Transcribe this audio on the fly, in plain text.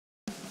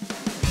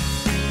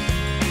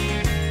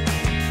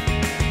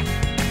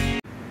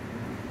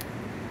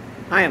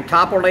I am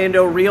top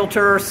Orlando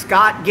Realtor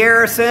Scott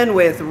Garrison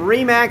with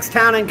ReMax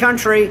Town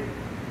Country,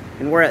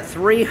 and we're at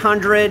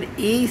 300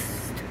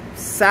 East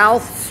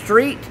South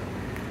Street,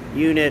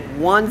 Unit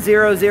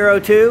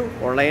 1002,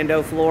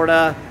 Orlando,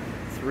 Florida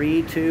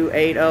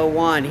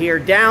 32801. Here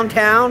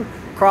downtown,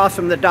 across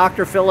from the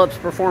Dr. Phillips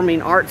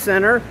Performing Arts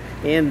Center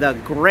in the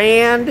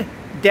Grande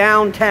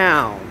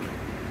downtown.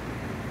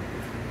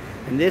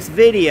 And this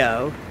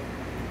video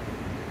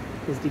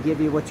is to give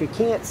you what you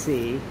can't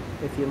see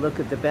if you look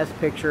at the best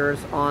pictures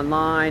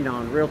online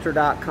on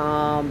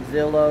Realtor.com,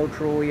 Zillow,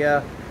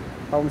 Trulia,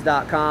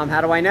 Homes.com. How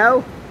do I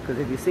know? Because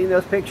if you've seen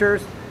those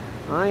pictures,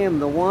 I am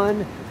the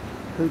one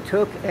who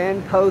took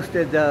and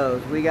posted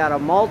those. We got a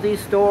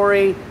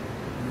multi-story,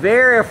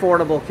 very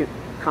affordable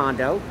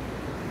condo.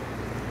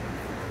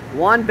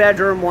 1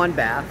 bedroom, 1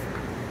 bath.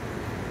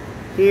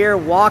 Here,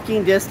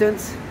 walking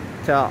distance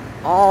to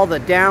all the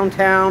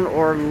downtown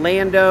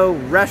Orlando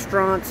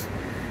restaurants,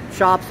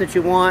 shops that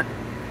you want.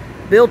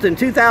 Built in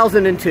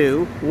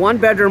 2002, 1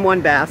 bedroom,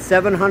 1 bath,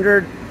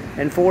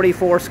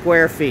 744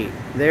 square feet.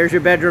 There's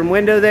your bedroom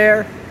window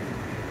there.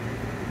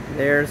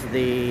 There's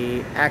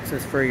the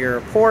access for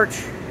your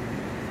porch.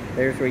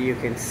 There's where you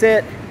can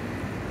sit.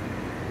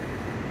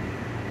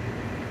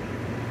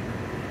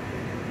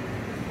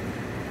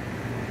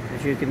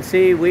 As you can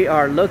see, we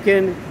are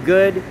looking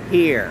good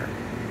here.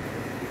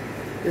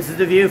 This is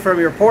the view from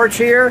your porch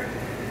here.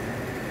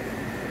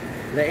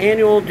 The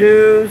annual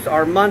dues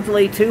are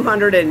monthly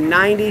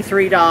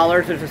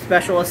 $293. There's a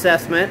special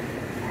assessment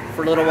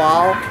for a little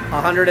while,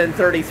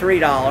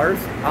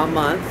 $133 a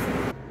month.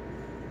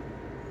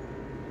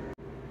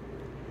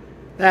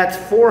 That's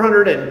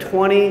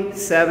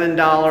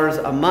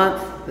 $427 a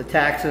month. The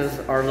taxes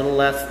are a little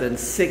less than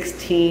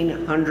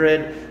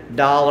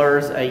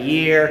 $1,600 a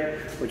year,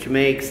 which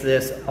makes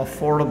this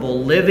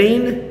affordable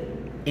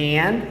living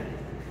and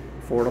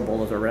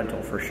affordable as a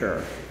rental for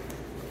sure.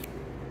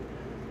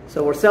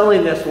 So we're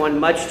selling this one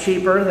much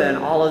cheaper than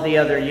all of the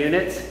other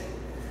units.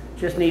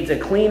 Just needs a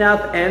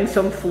cleanup and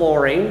some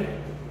flooring.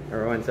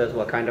 Everyone says,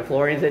 what kind of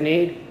flooring does it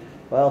need?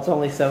 Well, it's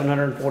only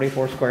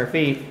 744 square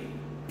feet.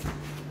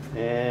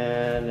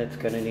 And it's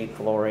gonna need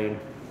flooring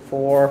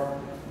for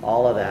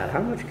all of that.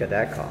 How much could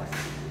that cost?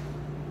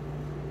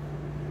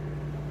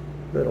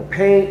 Little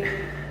paint.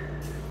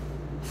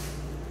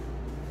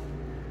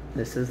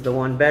 This is the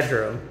 1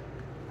 bedroom.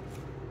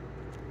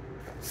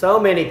 So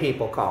many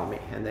people call me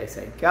and they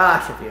say,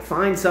 gosh, if you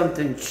find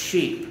something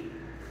cheap,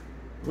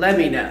 let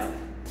me know.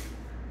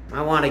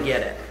 I want to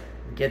get it.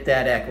 Get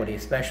that equity,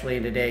 especially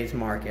in today's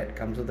market.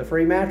 Comes with a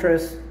free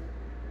mattress.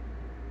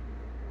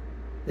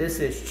 This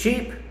is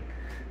cheap.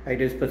 I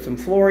just put some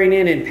flooring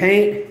in and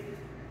paint.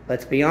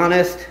 Let's be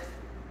honest,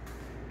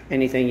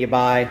 anything you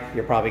buy,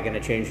 you're probably going to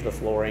change the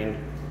flooring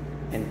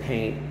and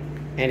paint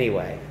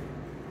anyway.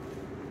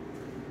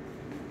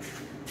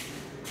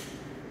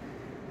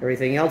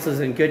 Everything else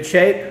is in good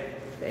shape.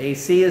 The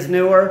AC is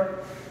newer.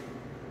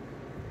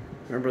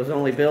 Remember, it was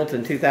only built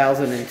in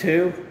 2002.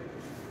 You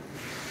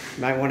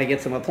might want to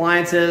get some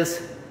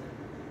appliances.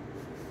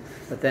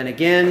 But then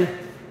again,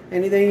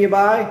 anything you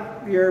buy,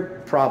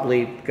 you're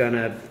probably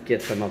gonna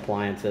get some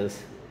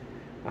appliances,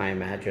 I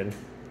imagine.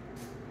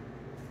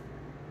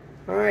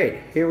 All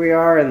right, here we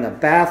are in the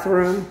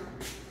bathroom.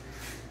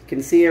 You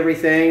can see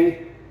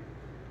everything.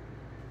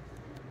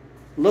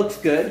 Looks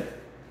good.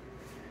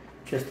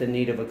 Just in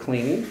need of a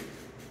cleaning.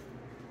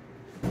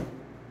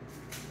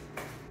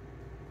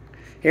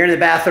 Here in the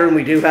bathroom,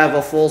 we do have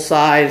a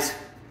full-size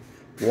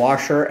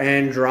washer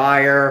and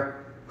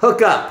dryer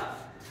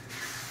hookup,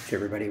 which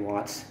everybody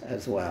wants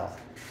as well.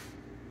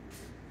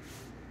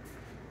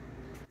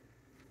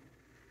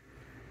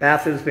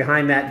 Bathroom's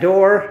behind that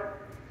door.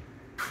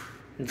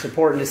 It's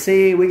important to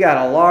see we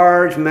got a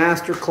large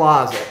master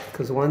closet,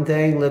 because one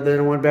thing, living in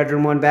a 1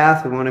 bedroom, 1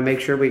 bath, we want to make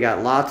sure we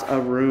got lots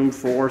of room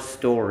for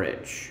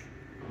storage.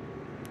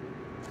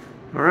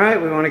 All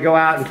right, we want to go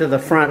out into the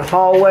front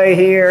hallway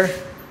here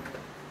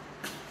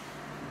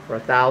for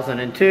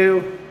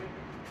 1002.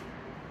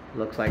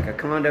 Looks like a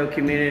condo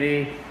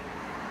community.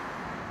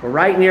 We're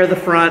right near the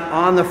front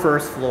on the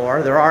first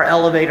floor. There are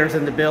elevators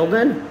in the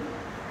building,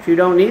 but you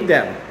don't need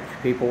them,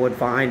 which people would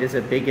find is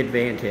a big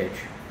advantage.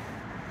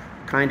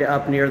 Kind of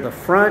up near the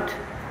front.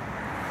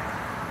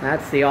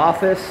 That's the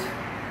office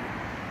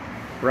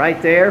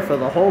right there for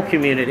the whole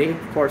community.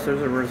 Of course,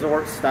 there's a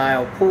resort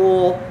style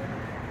pool.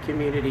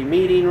 Community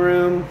meeting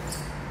room.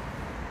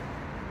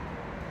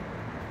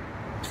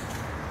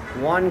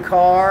 1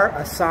 car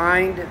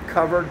assigned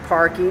covered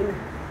parking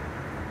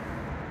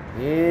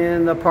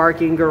in the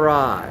parking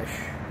garage.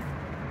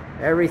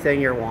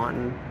 Everything you're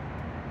wanting,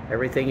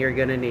 everything you're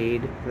gonna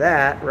need.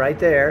 That right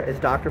there is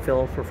Dr.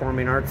 Phillips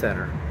Performing Arts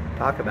Center.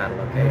 Talk about a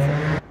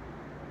location.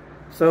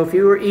 So if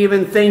you were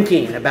even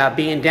thinking about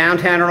being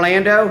downtown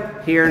Orlando,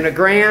 here in the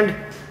Grande,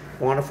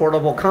 want an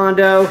affordable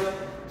condo,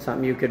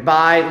 something you could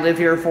buy, live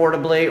here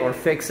affordably, or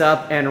fix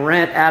up and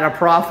rent at a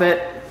profit,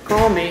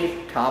 call me,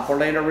 top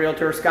Orlando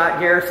Realtor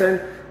Scott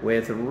Garrison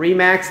with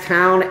ReMax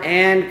Town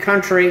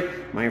Country.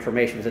 My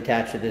information is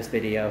attached to this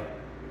video.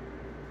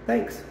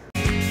 Thanks.